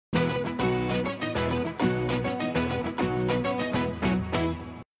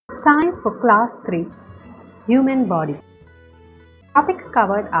Science for Class 3 Human Body. Topics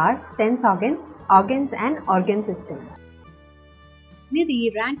covered are sense organs, organs and organ systems.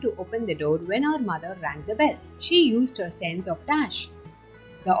 Nidhi ran to open the door when her mother rang the bell. She used her sense of dash.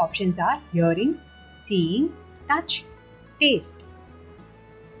 The options are hearing, seeing, touch, taste.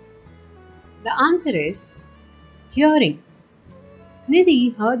 The answer is hearing.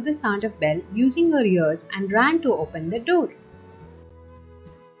 Nidhi heard the sound of bell using her ears and ran to open the door.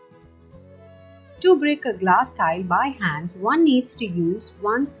 To break a glass tile by hands, one needs to use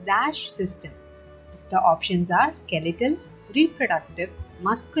one's dash system. The options are skeletal, reproductive,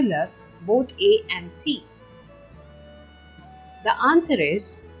 muscular, both A and C. The answer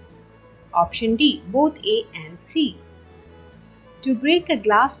is option D, both A and C. To break a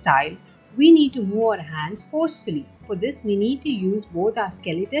glass tile, we need to move our hands forcefully. For this, we need to use both our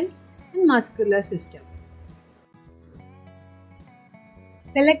skeletal and muscular system.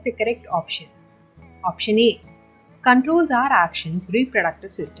 Select the correct option. Option A controls our actions,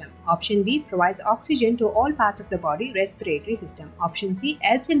 reproductive system. Option B provides oxygen to all parts of the body, respiratory system. Option C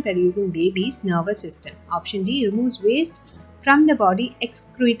helps in producing babies, nervous system. Option D removes waste from the body,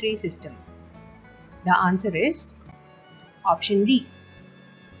 excretory system. The answer is option D.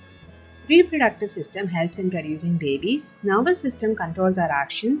 Reproductive system helps in producing babies, nervous system controls our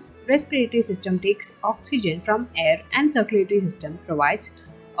actions, respiratory system takes oxygen from air, and circulatory system provides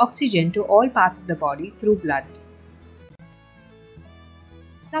oxygen to all parts of the body through blood.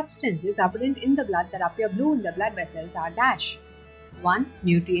 Substances abundant in the blood that appear blue in the blood vessels are dash. 1.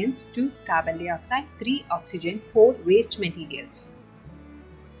 Nutrients. 2. Carbon dioxide. 3. Oxygen. 4. Waste materials.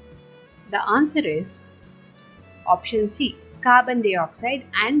 The answer is option C. Carbon dioxide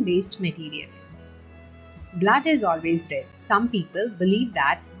and waste materials. Blood is always red. Some people believe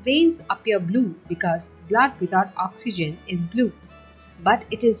that veins appear blue because blood without oxygen is blue. But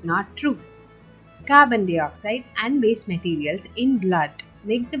it is not true. Carbon dioxide and waste materials in blood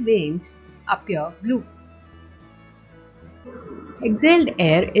make the veins appear blue. Exhaled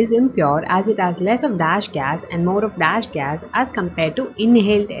air is impure as it has less of dash gas and more of dash gas as compared to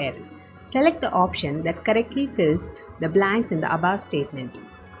inhaled air. Select the option that correctly fills the blanks in the above statement.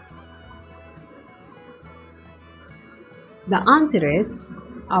 The answer is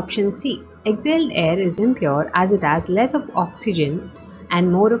option C. Exhaled air is impure as it has less of oxygen and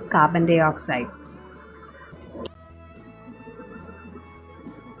more of carbon dioxide.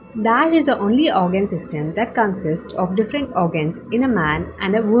 Dash is the only organ system that consists of different organs in a man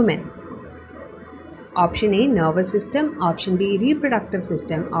and a woman. Option A, nervous system. Option B, reproductive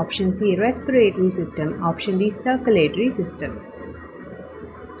system. Option C, respiratory system. Option D, circulatory system.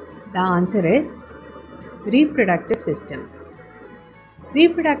 The answer is reproductive system.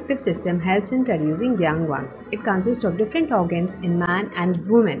 Reproductive system helps in producing young ones. It consists of different organs in man and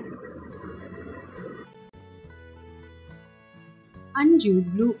woman.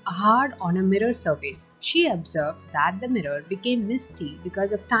 Anju blew hard on a mirror surface. She observed that the mirror became misty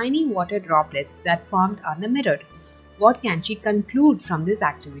because of tiny water droplets that formed on the mirror. What can she conclude from this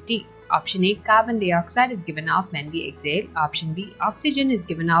activity? Option A. Carbon dioxide is given off when we exhale. Option B. Oxygen is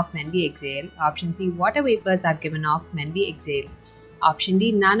given off when we exhale. Option C. Water vapors are given off when we exhale. Option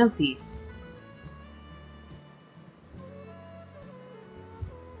D. None of these.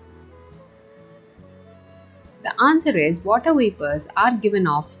 The answer is water vapors are given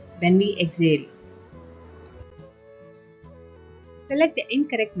off when we exhale. Select the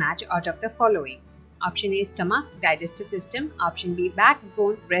incorrect match out of the following. Option A. Stomach, digestive system. Option B.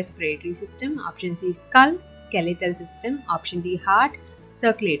 Backbone, respiratory system. Option C. Skull, skeletal system. Option D. Heart,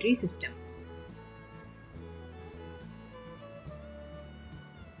 circulatory system.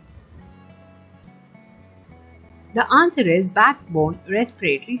 The answer is backbone,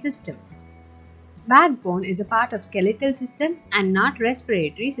 respiratory system. Backbone is a part of skeletal system and not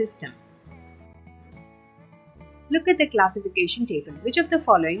respiratory system. Look at the classification table. Which of the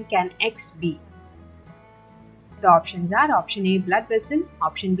following can X be? The options are option A, blood vessel,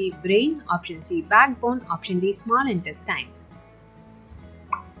 option B, brain, option C, backbone, option D, small intestine.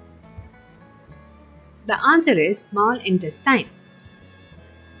 The answer is small intestine.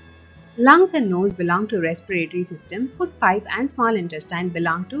 Lungs and nose belong to respiratory system, foot pipe and small intestine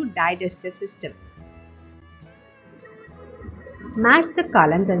belong to digestive system. Match the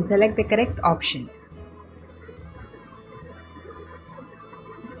columns and select the correct option.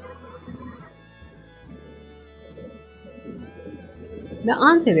 The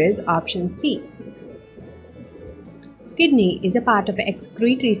answer is option C. Kidney is a part of the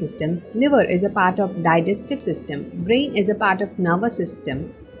excretory system, liver is a part of digestive system, brain is a part of nervous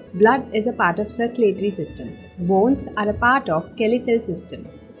system, blood is a part of circulatory system, bones are a part of skeletal system.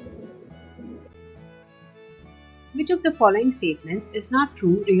 Which of the following statements is not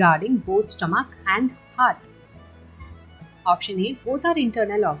true regarding both stomach and heart? Option A, both are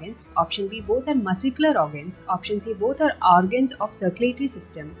internal organs. Option B, both are muscular organs. Option C, both are organs of circulatory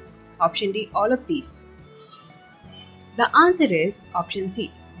system. Option D, all of these. The answer is option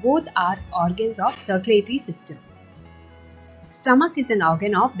C, both are organs of circulatory system. Stomach is an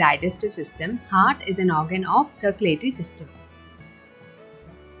organ of digestive system. Heart is an organ of circulatory system.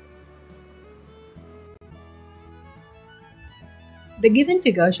 The given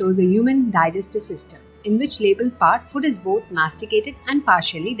figure shows a human digestive system, in which labeled part food is both masticated and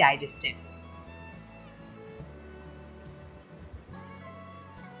partially digested.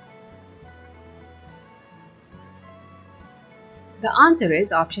 The answer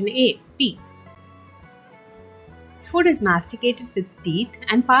is option A, P. Food is masticated with teeth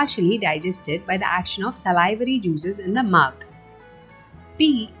and partially digested by the action of salivary juices in the mouth.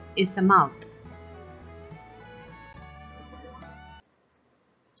 P is the mouth.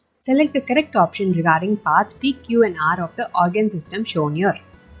 Select the correct option regarding parts P, Q and R of the organ system shown here.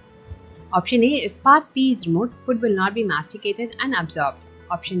 Option A, if part P is removed, food will not be masticated and absorbed.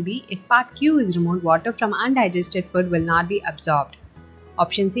 Option B, if part Q is removed, water from undigested food will not be absorbed.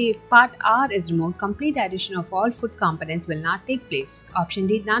 Option C, if part R is removed, complete digestion of all food components will not take place. Option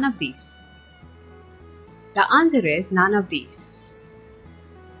D, none of these. The answer is none of these.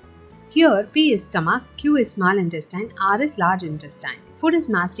 Here, P is stomach, Q is small intestine, R is large intestine. Food is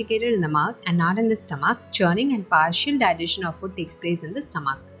masticated in the mouth and not in the stomach. Churning and partial digestion of food takes place in the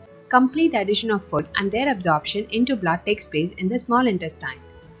stomach. Complete digestion of food and their absorption into blood takes place in the small intestine.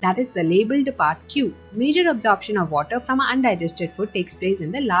 That is the labeled part Q. Major absorption of water from undigested food takes place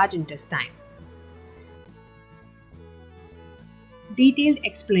in the large intestine. Detailed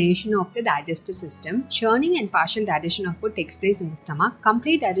explanation of the digestive system. Churning and partial digestion of food takes place in the stomach.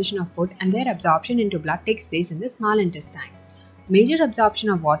 Complete digestion of food and their absorption into blood takes place in the small intestine. Major absorption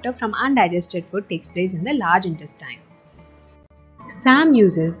of water from undigested food takes place in the large intestine. Sam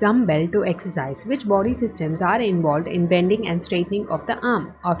uses dumbbell to exercise. Which body systems are involved in bending and straightening of the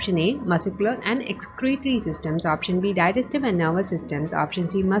arm? Option A, muscular and excretory systems. Option B, digestive and nervous systems. Option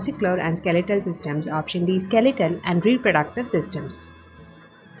C, muscular and skeletal systems. Option D, skeletal and reproductive systems.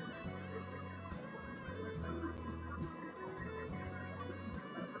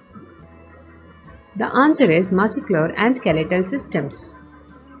 The answer is muscular and skeletal systems.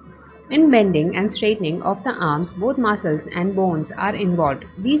 In bending and straightening of the arms, both muscles and bones are involved.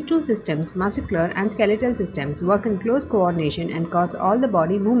 These two systems, muscular and skeletal systems, work in close coordination and cause all the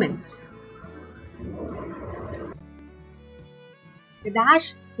body movements. The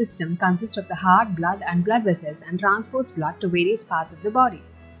DASH system consists of the heart, blood and blood vessels and transports blood to various parts of the body.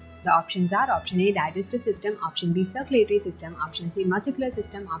 The options are option A, digestive system, option B, circulatory system, option C, muscular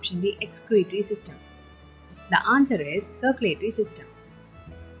system, option D, excretory system. The answer is circulatory system.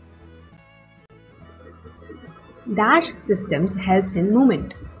 DASH systems helps in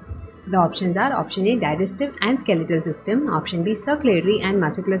movement. The options are option A, digestive and skeletal system, option B, circulatory and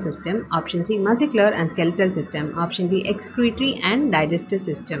muscular system, option C, muscular and skeletal system, option D, excretory and digestive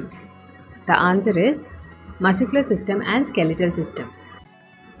system. The answer is muscular system and skeletal system.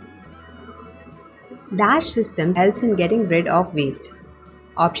 DASH systems helps in getting rid of waste.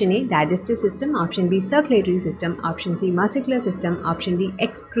 Option A, digestive system, option B, circulatory system, option C, muscular system, option D,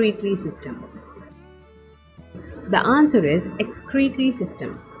 excretory system. The answer is excretory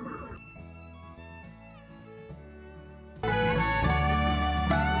system.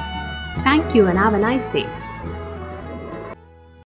 Thank you and have a nice day.